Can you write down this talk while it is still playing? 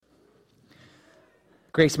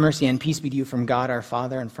Grace, mercy, and peace be to you from God our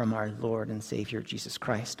Father and from our Lord and Savior Jesus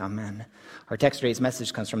Christ. Amen. Our text today's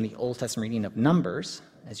message comes from the Old Testament reading of Numbers,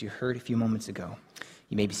 as you heard a few moments ago.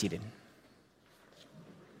 You may be seated.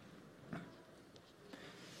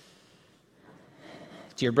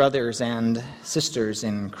 Dear brothers and sisters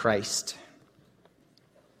in Christ,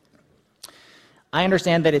 I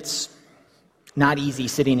understand that it's not easy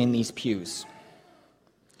sitting in these pews.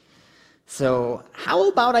 So how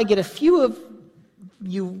about I get a few of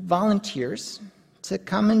you volunteers to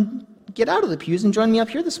come and get out of the pews and join me up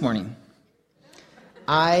here this morning?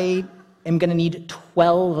 I am going to need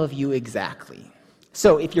 12 of you exactly.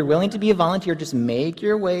 So if you're willing to be a volunteer, just make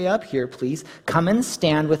your way up here, please. Come and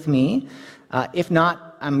stand with me. If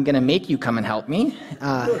not, I'm going to make you come and help me.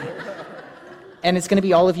 And it's going to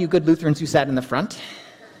be all of you good Lutherans who sat in the front.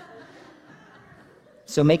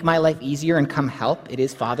 So make my life easier and come help. It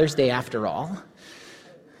is Father's Day after all.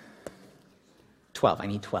 12. I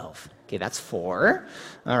need 12. Okay, that's 4.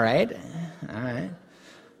 All right.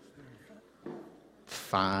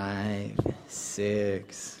 5,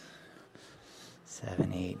 6,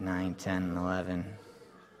 7, 8, 9, 10, 11,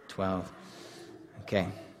 12. Okay.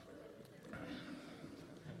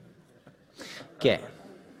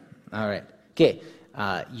 All right. Okay.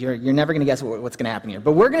 You're never going to guess what's going to happen here.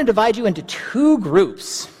 But we're going to divide you into 2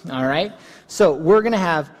 groups. All right. So we're going to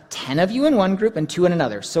have 10 of you in one group and 2 in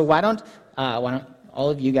another. So why don't all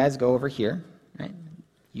of you guys go over here? Right?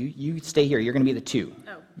 You stay here. You're going to be the 2.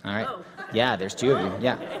 Oh. All right. Oh. Yeah. There's 2 of you.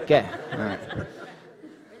 Yeah. Okay. All right.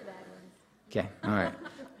 Okay. All right.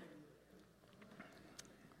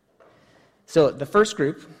 So the first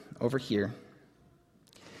group over here.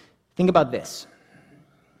 Think about this.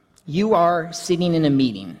 You are sitting in a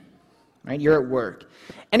meeting, right? You're at work.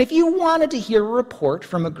 And if you wanted to hear a report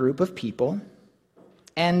from a group of people,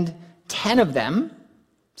 and 10 of them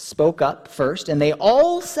spoke up first, and they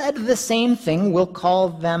all said the same thing, we'll call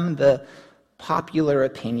them the popular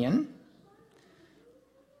opinion.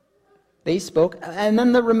 They spoke, and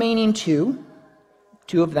then the remaining 2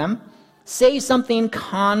 of them, say something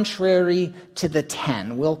contrary to the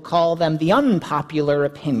 10. We'll call them the unpopular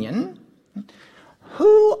opinion.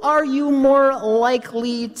 Who are you more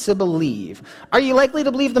likely to believe? Are you likely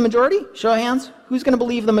to believe the majority? Show of hands. Who's going to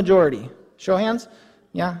believe the majority? Show of hands.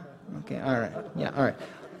 Yeah? Okay, all right. Yeah, all right.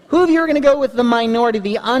 Who of you are going to go with the minority,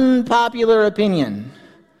 the unpopular opinion?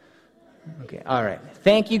 Okay, all right.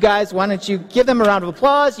 Thank you, guys. Why don't you give them a round of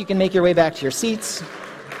applause? You can make your way back to your seats.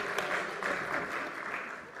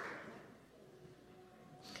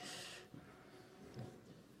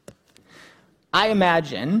 I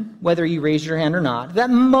imagine, whether you raise your hand or not, that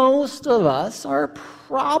most of us are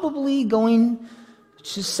probably going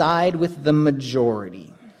to side with the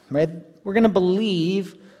majority, right? We're going to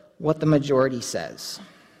believe what the majority says.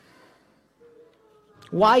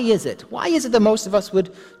 Why is it? Why is it that most of us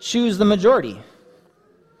would choose the majority?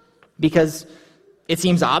 Because it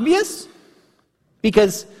seems obvious?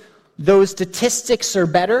 Because those statistics are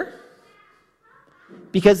better?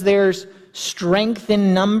 Because there's strength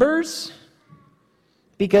in numbers?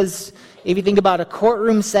 Because if you think about a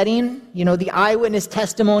courtroom setting, the eyewitness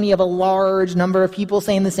testimony of a large number of people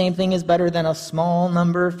saying the same thing is better than a small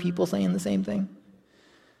number of people saying the same thing.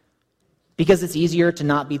 Because it's easier to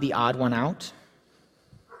not be the odd one out.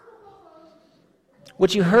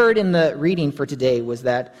 What you heard in the reading for today was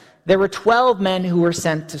that there were 12 men who were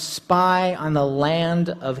sent to spy on the land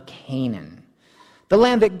of Canaan, the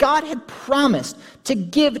land that God had promised to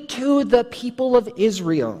give to the people of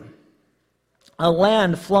Israel. A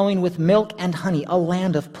land flowing with milk and honey, a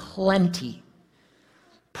land of plenty,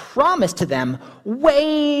 promised to them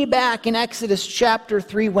way back in Exodus chapter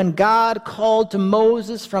 3 when God called to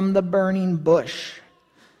Moses from the burning bush.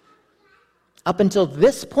 Up until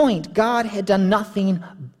this point, God had done nothing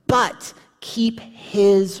but keep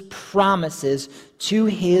his promises to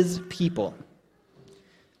his people.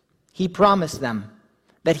 He promised them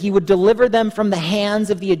that he would deliver them from the hands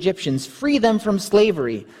of the Egyptians, free them from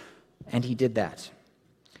slavery. And he did that.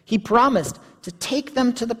 He promised to take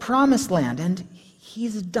them to the promised land, and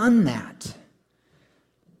he's done that.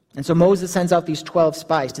 And so Moses sends out these 12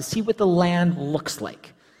 spies to see what the land looks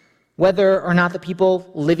like, whether or not the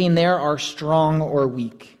people living there are strong or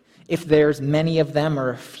weak, if there's many of them or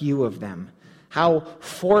a few of them, how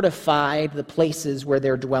fortified the places where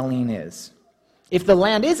their dwelling is, if the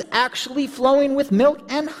land is actually flowing with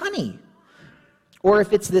milk and honey, or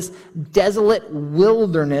if it's this desolate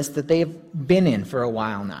wilderness that they've been in for a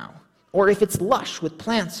while now, or if it's lush with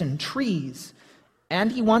plants and trees,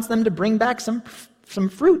 and he wants them to bring back some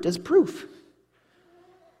fruit as proof.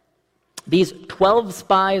 These 12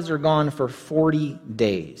 spies are gone for 40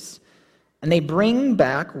 days, And they bring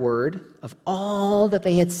back word of all that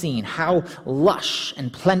they had seen, how lush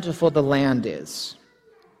and plentiful the land is,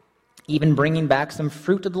 even bringing back some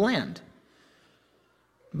fruit of the land.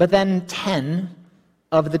 But then 10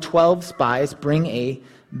 of the 12 spies bring a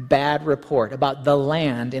bad report about the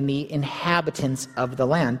land and the inhabitants of the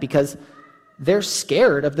land because they're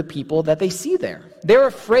scared of the people that they see there. They're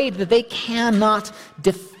afraid that they cannot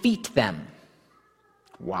defeat them.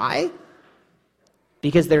 Why?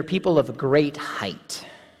 Because they're people of great height.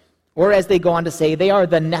 Or as they go on to say, they are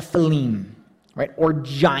the Nephilim, right? Or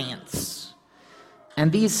giants.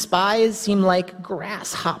 And these spies seem like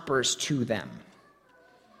grasshoppers to them.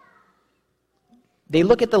 They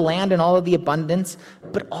look at the land and all of the abundance,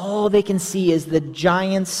 but all they can see is the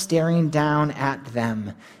giants staring down at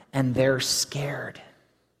them, and they're scared.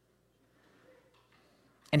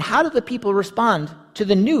 And how do the people respond to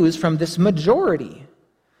the news from this majority?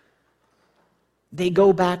 They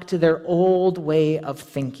go back to their old way of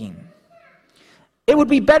thinking. It would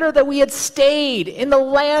be better that we had stayed in the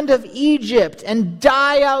land of Egypt and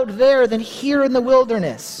die out there than here in the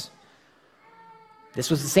wilderness. This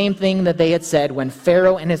was the same thing that they had said when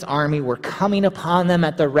Pharaoh and his army were coming upon them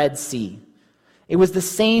at the Red Sea. It was the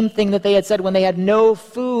same thing that they had said when they had no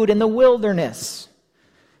food in the wilderness.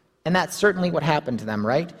 And that's certainly what happened to them,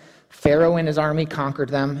 right? Pharaoh and his army conquered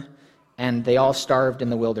them, and they all starved in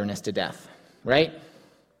the wilderness to death, right?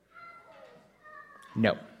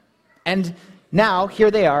 No. And now,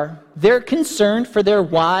 here they are. They're concerned for their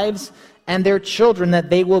wives and their children that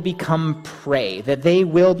they will become prey, that they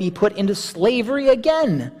will be put into slavery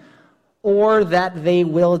again, or that they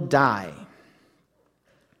will die.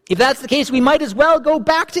 If that's the case, we might as well go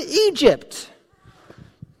back to Egypt.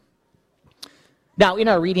 Now, in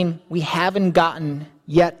our reading, we haven't gotten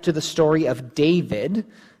yet to the story of David,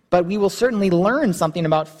 but we will certainly learn something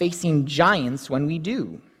about facing giants when we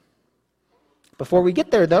do. Before we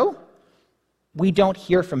get there, though, we don't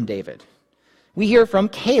hear from David. We hear from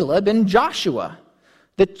Caleb and Joshua,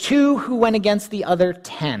 the two who went against the other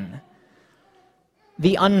 10.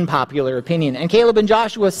 The unpopular opinion. And Caleb and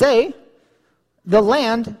Joshua say, the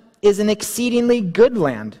land is an exceedingly good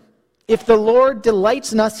land. If the Lord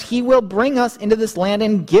delights in us, he will bring us into this land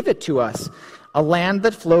and give it to us, a land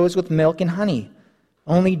that flows with milk and honey.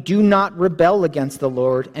 Only do not rebel against the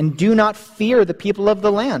Lord, and do not fear the people of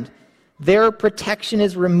the land. Their protection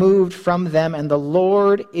is removed from them, and the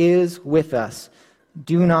Lord is with us.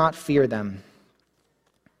 Do not fear them.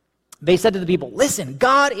 They said to the people, listen,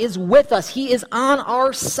 God is with us. He is on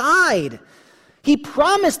our side. He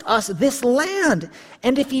promised us this land,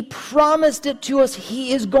 and if he promised it to us,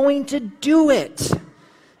 he is going to do it.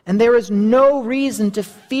 And there is no reason to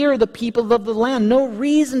fear the people of the land, no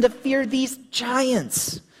reason to fear these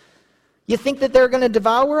giants. You think that they're going to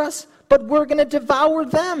devour us? But we're going to devour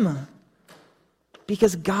them.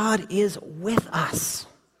 Because God is with us.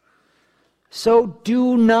 So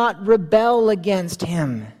do not rebel against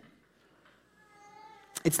him.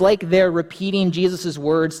 It's like they're repeating Jesus'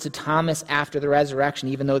 words to Thomas after the resurrection,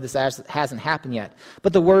 even though this hasn't happened yet.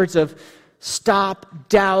 But the words of, stop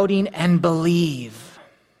doubting and believe.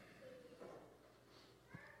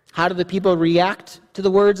 How do the people react to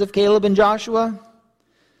the words of Caleb and Joshua?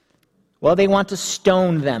 Well, they want to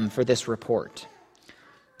stone them for this report.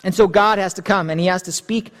 And so God has to come, and he has to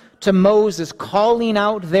speak to Moses, calling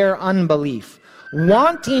out their unbelief,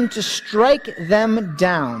 wanting to strike them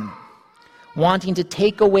down, wanting to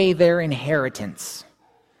take away their inheritance.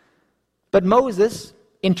 But Moses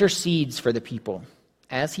intercedes for the people,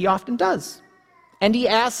 as he often does. And he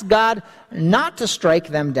asks God not to strike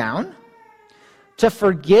them down, to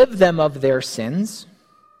forgive them of their sins,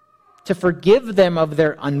 to forgive them of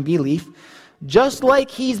their unbelief, just like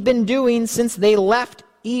he's been doing since they left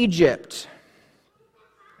Egypt.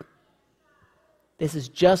 This is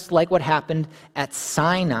just like what happened at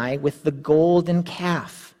Sinai with the golden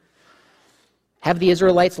calf. Have the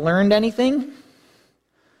Israelites learned anything?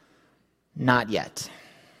 Not yet.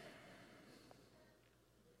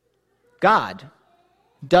 God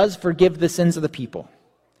does forgive the sins of the people.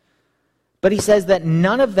 But he says that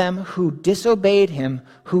none of them who disobeyed him,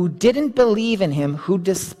 who didn't believe in him, who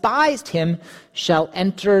despised him, shall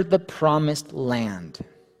enter the promised land.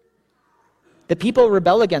 The people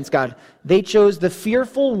rebel against God. They chose the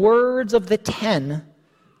fearful words of the 10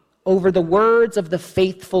 over the words of the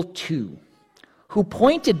faithful 2, who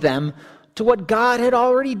pointed them to what God had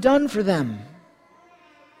already done for them.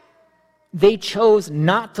 They chose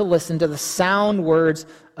not to listen to the sound words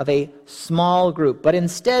of a small group, but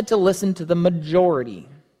instead to listen to the majority.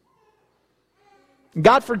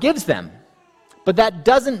 God forgives them, but that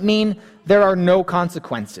doesn't mean there are no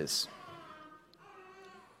consequences.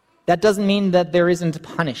 That doesn't mean that there isn't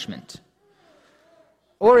punishment.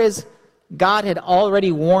 Or as God had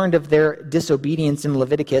already warned of their disobedience in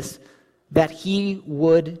Leviticus, that he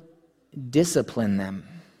would discipline them.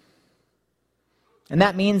 And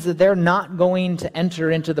that means that they're not going to enter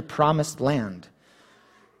into the promised land.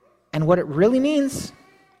 And what it really means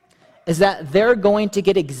is that they're going to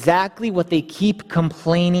get exactly what they keep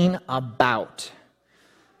complaining about.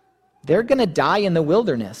 They're going to die in the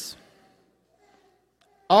wilderness.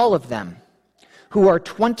 All of them who are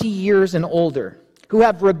 20 years and older, who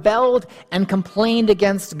have rebelled and complained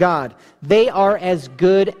against God, they are as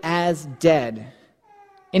good as dead.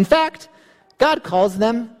 In fact, God calls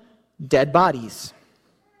them dead bodies.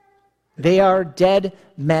 They are dead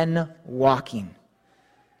men walking.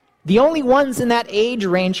 The only ones in that age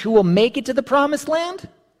range who will make it to the promised land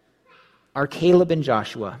are Caleb and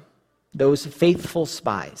Joshua, those faithful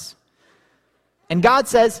spies. And God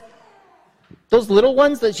says, those little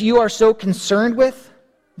ones that you are so concerned with,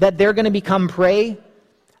 that they're going to become prey,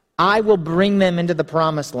 I will bring them into the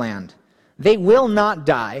promised land. They will not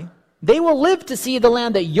die. They will live to see the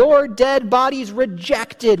land that your dead bodies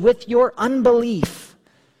rejected with your unbelief.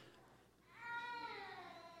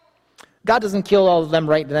 God doesn't kill all of them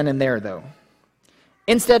right then and there, though.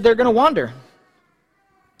 Instead, they're going to wander.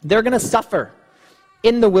 They're going to suffer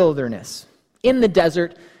in the wilderness, in the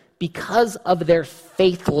desert, because of their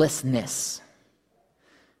faithlessness,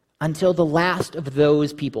 until the last of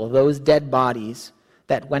those people, those dead bodies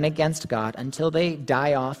that went against God, until they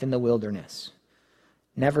die off in the wilderness,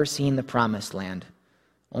 never seeing the promised land.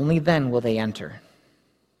 Only then will they enter.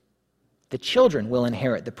 The children will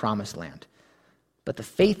inherit the promised land, but the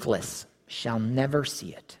faithless shall never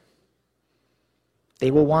see it.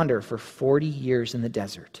 They will wander for 40 years in the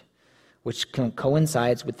desert, which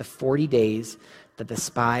coincides with the 40 days that the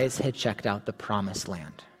spies had checked out the promised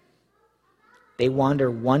land. They wander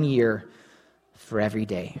 1 year for every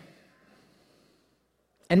day.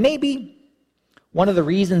 And maybe one of the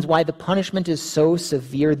reasons why the punishment is so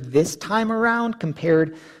severe this time around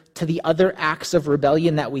compared to the other acts of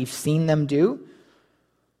rebellion that we've seen them do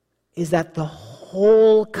is that the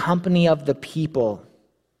whole company of the people,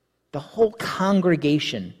 the whole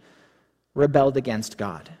congregation, rebelled against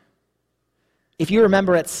God. If you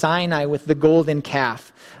remember at Sinai with the golden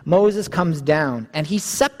calf, Moses comes down and he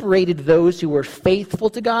separated those who were faithful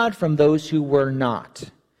to God from those who were not.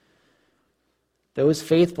 Those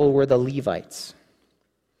faithful were the Levites.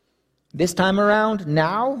 This time around,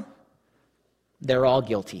 now, they're all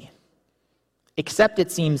guilty. Except,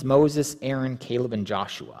 it seems, Moses, Aaron, Caleb, and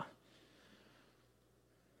Joshua.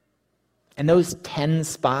 And those 10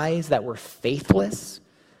 spies that were faithless,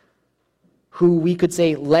 who we could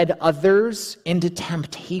say led others into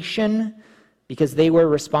temptation because they were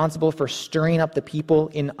responsible for stirring up the people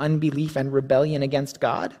in unbelief and rebellion against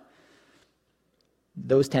God,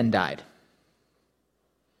 those 10 died.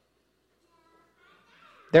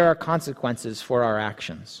 There are consequences for our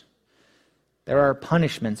actions. There are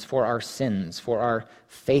punishments for our sins, for our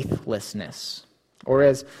faithlessness. Or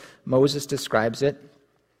as Moses describes it,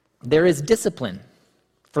 there is discipline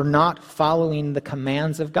for not following the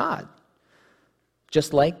commands of God.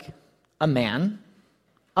 Just like a man,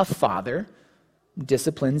 a father,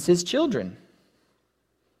 disciplines his children.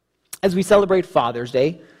 As we celebrate Father's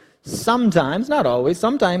Day, sometimes, not always,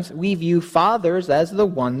 sometimes we view fathers as the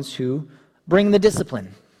ones who bring the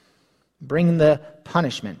discipline, bring the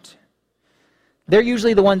punishment. They're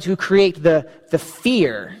usually the ones who create the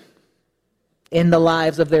fear in the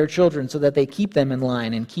lives of their children so that they keep them in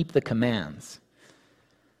line and keep the commands.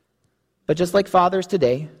 But just like fathers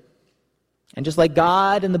today, and just like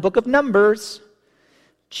God in the book of Numbers,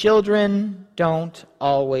 children don't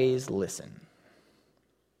always listen.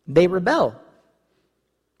 They rebel,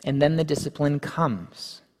 and then the discipline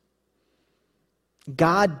comes.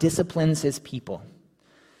 God disciplines his people,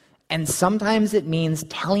 and sometimes it means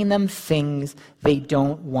telling them things they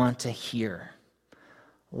don't want to hear.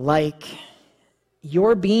 Like,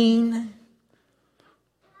 you're being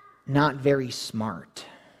not very smart.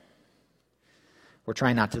 We're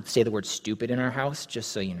trying not to say the word stupid in our house,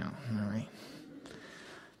 just so you know, all right?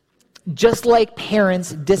 Just like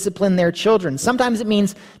parents discipline their children, sometimes it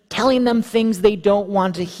means telling them things they don't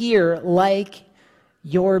want to hear, like,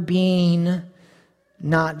 you're being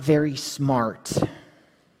not very smart.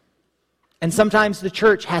 And sometimes the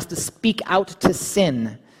church has to speak out to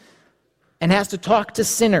sin and has to talk to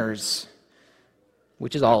sinners,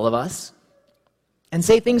 which is all of us, and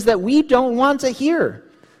say things that we don't want to hear,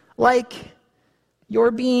 like, you're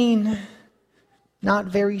being not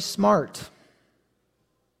very smart.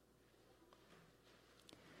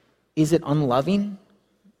 Is it unloving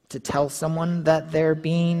to tell someone that they're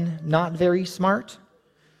being not very smart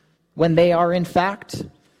when they are, in fact,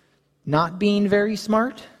 not being very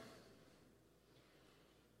smart?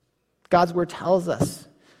 God's word tells us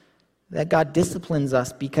that God disciplines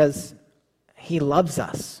us because he loves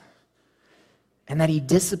us, and that he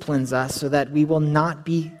disciplines us so that we will not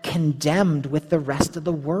be condemned with the rest of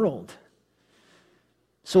the world.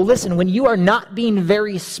 So listen, when you are not being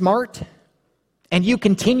very smart, and you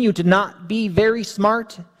continue to not be very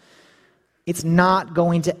smart, it's not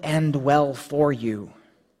going to end well for you.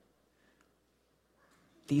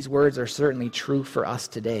 These words are certainly true for us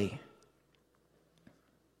today.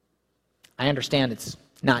 I understand it's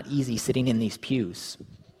not easy sitting in these pews.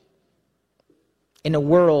 In a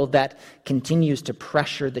world that continues to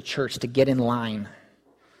pressure the church to get in line.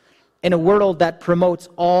 In a world that promotes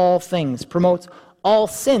all things, promotes all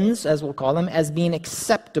sins, as we'll call them, as being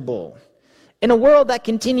acceptable. In a world that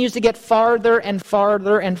continues to get farther and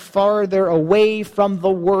farther and farther away from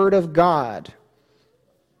the Word of God.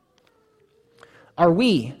 Are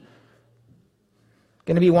we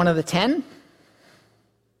going to be one of the 10?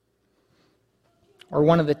 Or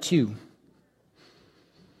one of the 2?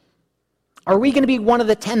 Are we going to be one of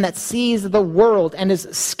the 10 that sees the world and is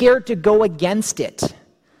scared to go against it?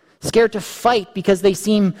 Scared to fight because they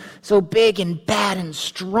seem so big and bad and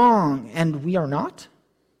strong, and we are not?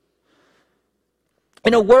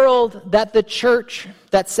 In a world that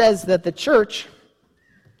says that the church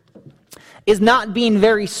is not being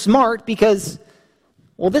very smart because,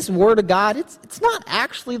 well, this Word of God, it's not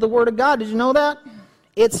actually the Word of God. Did you know that?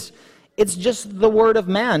 It's just the word of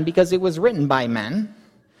man because it was written by men.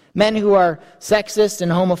 Men who are sexist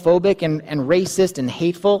and homophobic and racist and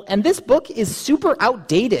hateful. And this book is super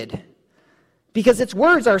outdated because its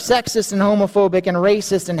words are sexist and homophobic and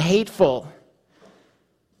racist and hateful.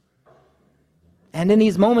 And in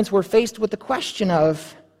these moments, we're faced with the question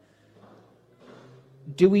of,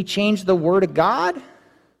 do we change the Word of God?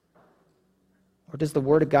 Or does the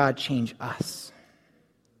Word of God change us?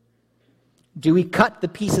 Do we cut the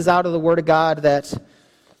pieces out of the Word of God that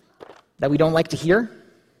we don't like to hear?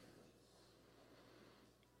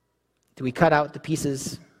 Do we cut out the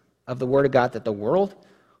pieces of the Word of God that the world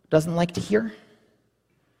doesn't like to hear?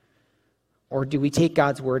 Or do we take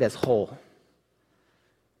God's Word as whole?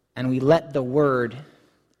 And we let the Word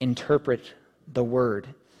interpret the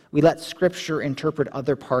Word. We let Scripture interpret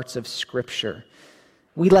other parts of Scripture.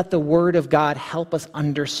 We let the Word of God help us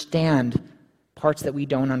understand parts that we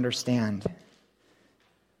don't understand.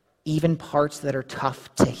 Even parts that are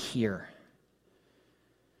tough to hear.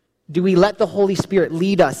 Do we let the Holy Spirit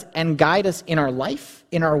lead us and guide us in our life,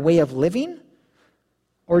 in our way of living?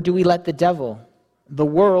 Or do we let the devil, the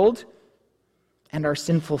world, and our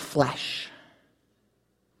sinful flesh?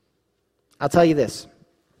 I'll tell you this.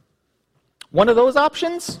 One of those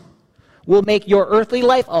options will make your earthly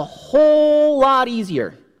life a whole lot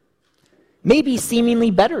easier. Maybe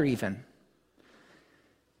seemingly better even.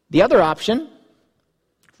 The other option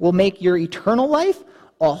will make your eternal life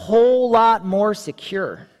a whole lot more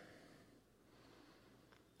secure.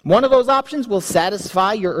 One of those options will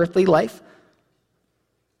satisfy your earthly life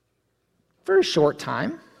for a short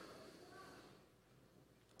time.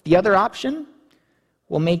 The other option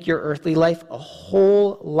will make your earthly life a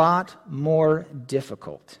whole lot more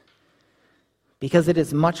difficult, because it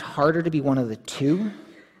is much harder to be one of the 2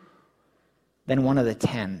 than one of the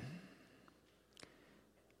 10.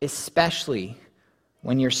 Especially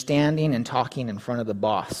when you're standing and talking in front of the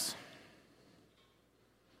boss.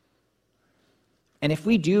 And if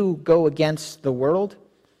we do go against the world,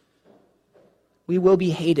 we will be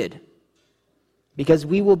hated, because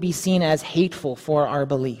we will be seen as hateful for our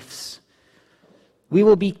beliefs. We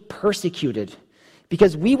will be persecuted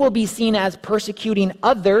because we will be seen as persecuting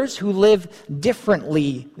others who live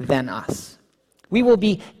differently than us. We will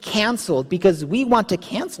be canceled because we want to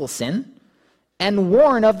cancel sin and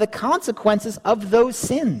warn of the consequences of those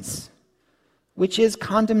sins, which is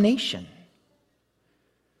condemnation.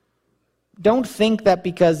 Don't think that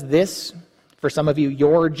because this, for some of you,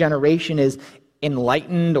 your generation is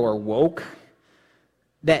enlightened or woke,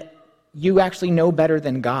 that you actually know better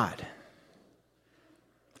than God.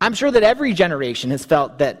 I'm sure that every generation has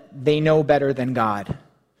felt that they know better than God.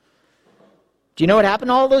 Do you know what happened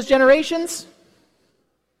to all those generations?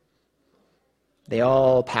 They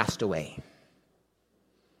all passed away.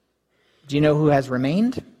 Do you know who has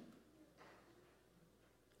remained?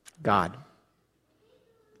 God.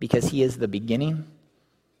 Because he is the beginning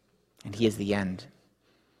and he is the end.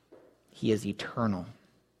 He is eternal.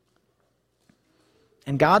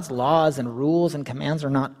 And God's laws and rules and commands are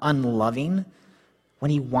not unloving when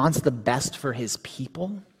he wants the best for his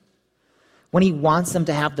people. when he wants them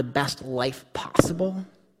to have the best life possible,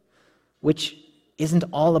 which isn't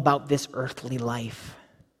all about this earthly life.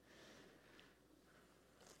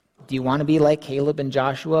 Do you want to be like Caleb and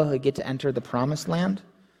Joshua who get to enter the promised land?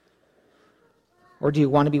 Or do you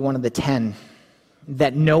want to be one of the 10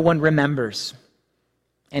 that no one remembers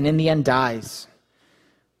and in the end dies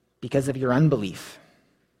because of your unbelief,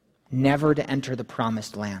 never to enter the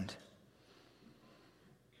promised land?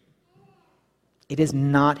 It is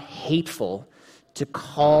not hateful to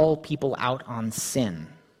call people out on sin.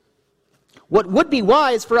 What would be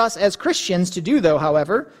wise for us as Christians to do, though,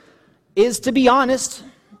 however, is to be honest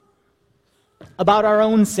about our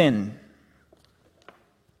own sin.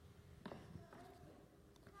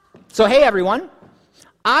 So, hey everyone,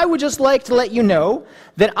 I would just like to let you know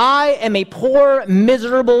that I am a poor,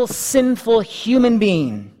 miserable, sinful human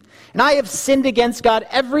being. And I have sinned against God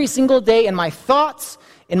every single day in my thoughts,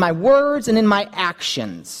 in my words, and in my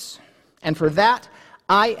actions. And for that,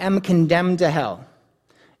 I am condemned to hell.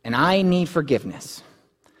 And I need forgiveness.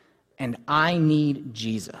 And I need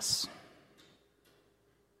Jesus.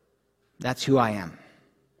 That's who I am.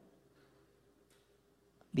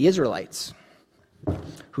 The Israelites,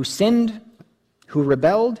 who sinned, who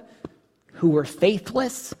rebelled, who were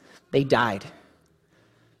faithless, they died.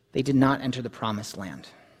 They did not enter the promised land.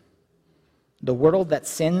 The world that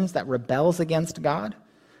sins, that rebels against God,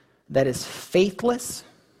 that is faithless,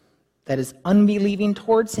 that is unbelieving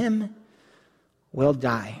towards him, will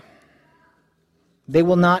die. They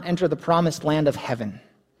will not enter the promised land of heaven.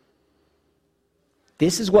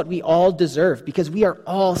 This is what we all deserve because we are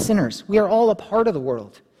all sinners. We are all a part of the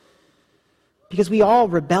world. Because we all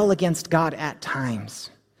rebel against God at times.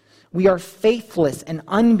 We are faithless and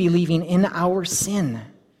unbelieving in our sin.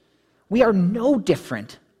 We are no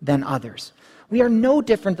different than others. We are no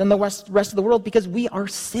different than the rest of the world because we are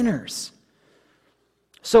sinners.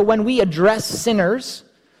 So when we address sinners,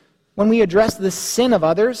 when we address the sin of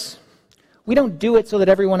others, we don't do it so that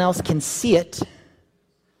everyone else can see it.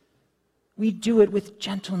 We do it with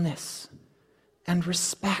gentleness and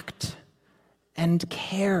respect and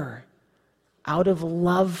care out of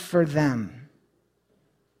love for them,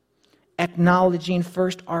 acknowledging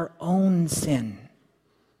first our own sin.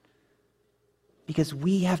 Because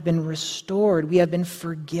we have been restored, we have been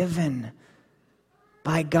forgiven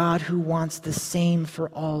by God who wants the same for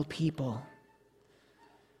all people.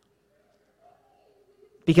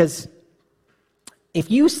 Because if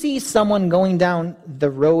you see someone going down the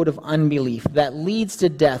road of unbelief that leads to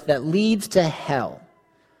death, that leads to hell,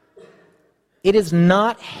 it is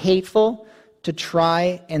not hateful to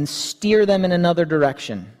try and steer them in another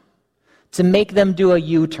direction, to make them do a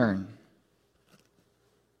U-turn.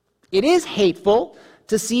 It is hateful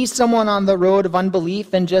to see someone on the road of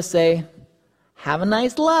unbelief and just say, "Have a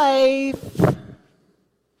nice life.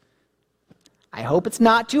 I hope it's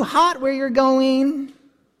not too hot where you're going.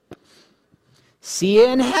 See you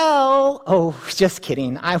in hell." Oh, just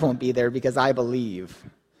kidding. I won't be there because I believe.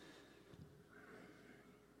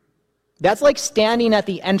 That's like standing at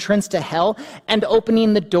the entrance to hell and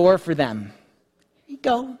opening the door for them. Here you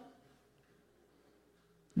go.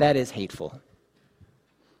 That is hateful.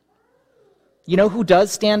 You know who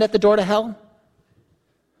does stand at the door to hell?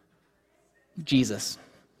 Jesus.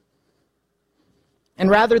 And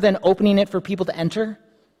rather than opening it for people to enter,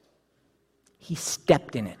 he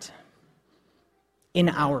stepped in it, in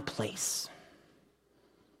our place,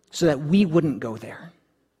 so that we wouldn't go there.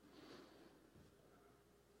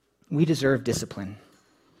 We deserve discipline.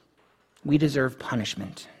 We deserve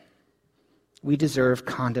punishment. We deserve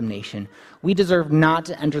condemnation. We deserve not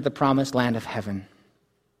to enter the promised land of heaven.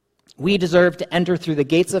 We deserve to enter through the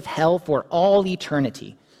gates of hell for all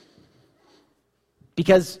eternity.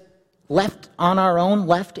 Because left on our own,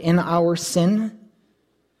 left in our sin,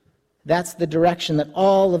 that's the direction that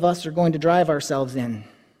all of us are going to drive ourselves in.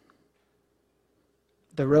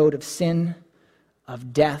 The road of sin,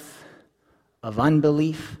 of death, of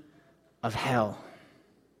unbelief, of hell.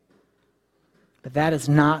 But that is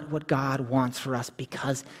not what God wants for us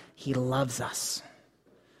because he loves us.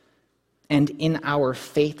 And in our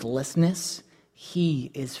faithlessness,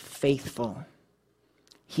 he is faithful.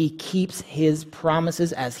 He keeps his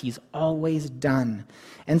promises as he's always done.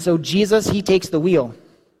 And so Jesus, he takes the wheel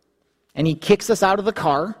and he kicks us out of the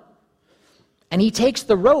car and he takes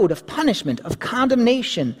the road of punishment, of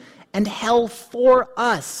condemnation, and hell for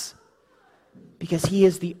us because he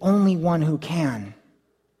is the only one who can.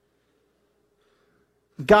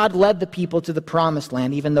 God led the people to the promised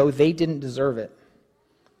land even though they didn't deserve it.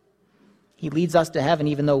 He leads us to heaven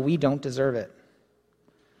even though we don't deserve it.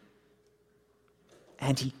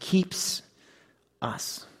 And he keeps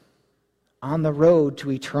us on the road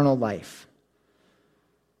to eternal life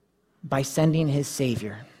by sending his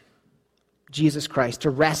Savior, Jesus Christ, to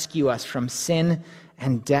rescue us from sin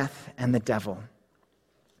and death and the devil.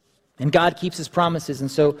 And God keeps his promises, and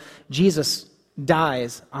so Jesus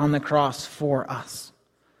dies on the cross for us.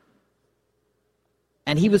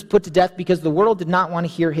 And he was put to death because the world did not want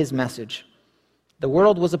to hear his message. The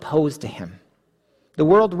world was opposed to him. The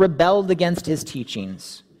world rebelled against his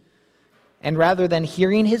teachings. And rather than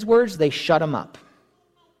hearing his words, they shut him up.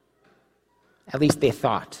 At least they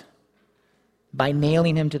thought, by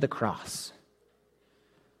nailing him to the cross.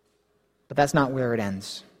 But that's not where it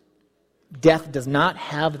ends. Death does not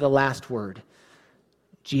have the last word.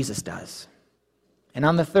 Jesus does. And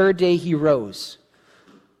on the third day he rose,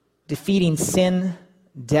 defeating sin,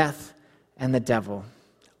 death, and the devil,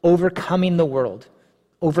 overcoming the world,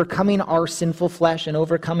 overcoming our sinful flesh, and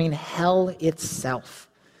overcoming hell itself.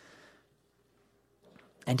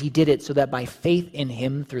 And he did it so that by faith in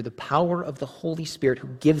him, through the power of the Holy Spirit who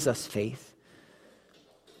gives us faith,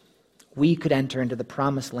 we could enter into the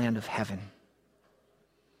promised land of heaven.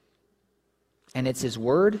 And it's his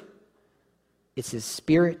word, it's his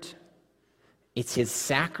spirit, it's his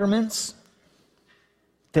sacraments,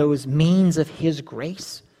 those means of his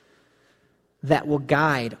grace that will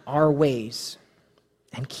guide our ways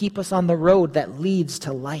and keep us on the road that leads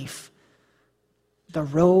to life, the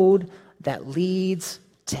road that leads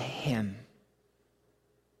to him.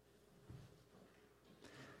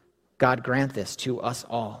 God grant this to us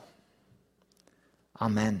all.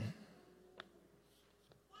 Amen.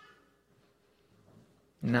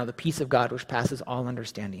 And now the peace of God, which passes all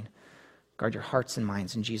understanding, guard your hearts and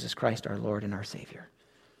minds in Jesus Christ, our Lord and our Savior.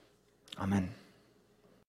 Amen.